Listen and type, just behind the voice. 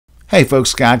Hey folks,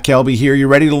 Scott Kelby here. You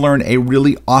ready to learn a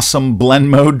really awesome blend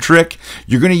mode trick?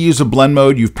 You're going to use a blend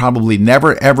mode you've probably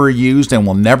never ever used and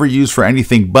will never use for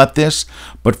anything but this.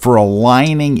 But for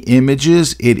aligning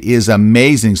images, it is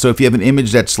amazing. So if you have an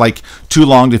image that's like too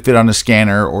long to fit on a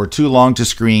scanner or too long to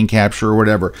screen capture or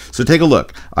whatever. So take a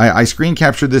look. I screen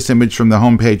captured this image from the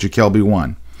home page of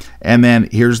KelbyOne. And then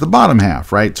here's the bottom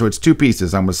half, right? So it's two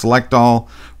pieces. I'm going to select all.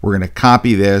 We're going to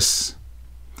copy this.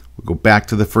 We'll go back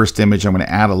to the first image. I'm going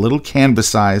to add a little canvas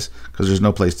size because there's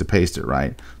no place to paste it,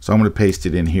 right? So I'm going to paste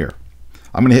it in here.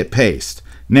 I'm going to hit paste.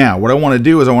 Now, what I want to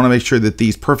do is I want to make sure that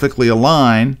these perfectly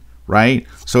align, right?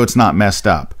 So it's not messed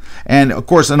up. And of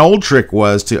course, an old trick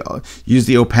was to use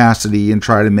the opacity and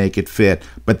try to make it fit.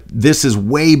 But this is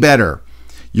way better.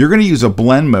 You're going to use a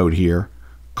blend mode here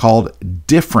called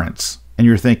difference. And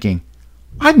you're thinking,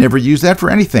 I've never used that for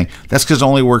anything. That's because it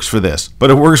only works for this, but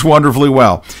it works wonderfully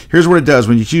well. Here's what it does.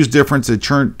 When you choose difference, it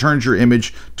turns your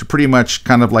image to pretty much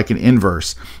kind of like an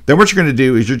inverse. Then what you're going to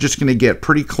do is you're just going to get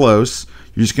pretty close.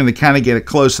 You're just going to kind of get it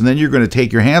close, and then you're going to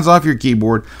take your hands off your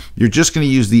keyboard. You're just going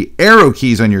to use the arrow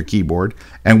keys on your keyboard,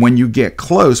 and when you get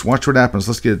close, watch what happens.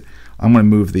 I'm going to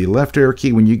move the left arrow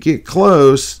key. When you get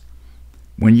close,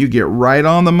 when you get right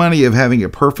on the money of having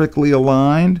it perfectly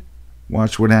aligned,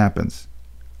 watch what happens.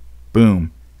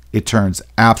 Boom, it turns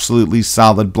absolutely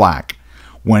solid black.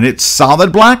 When it's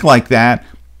solid black like that,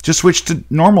 just switch to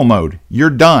normal mode. You're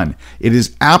done. It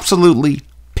is absolutely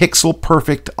pixel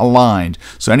perfect aligned.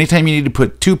 So anytime you need to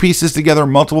put two pieces together,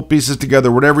 multiple pieces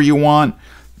together, whatever you want,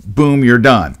 boom, you're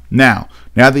done. Now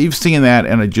that you've seen that,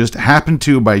 and I just happened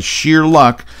to, by sheer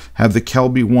luck, have the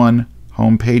KelbyOne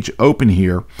homepage open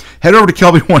here, head over to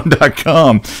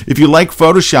KelbyOne.com. If you like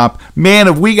Photoshop, man,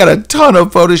 have we got a ton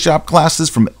of Photoshop classes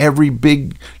from every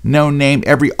big no-name,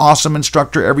 every awesome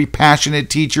instructor, every passionate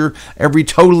teacher, every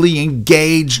totally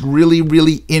engaged,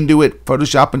 really into it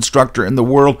Photoshop instructor in the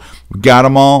world. We got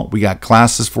them all. We got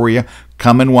classes for you.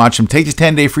 Come and watch them. Take the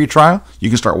 10-day free trial. You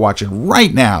can start watching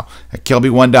right now at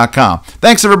KelbyOne.com.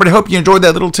 Thanks, everybody. Hope you enjoyed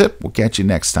that little tip. We'll catch you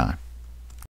next time.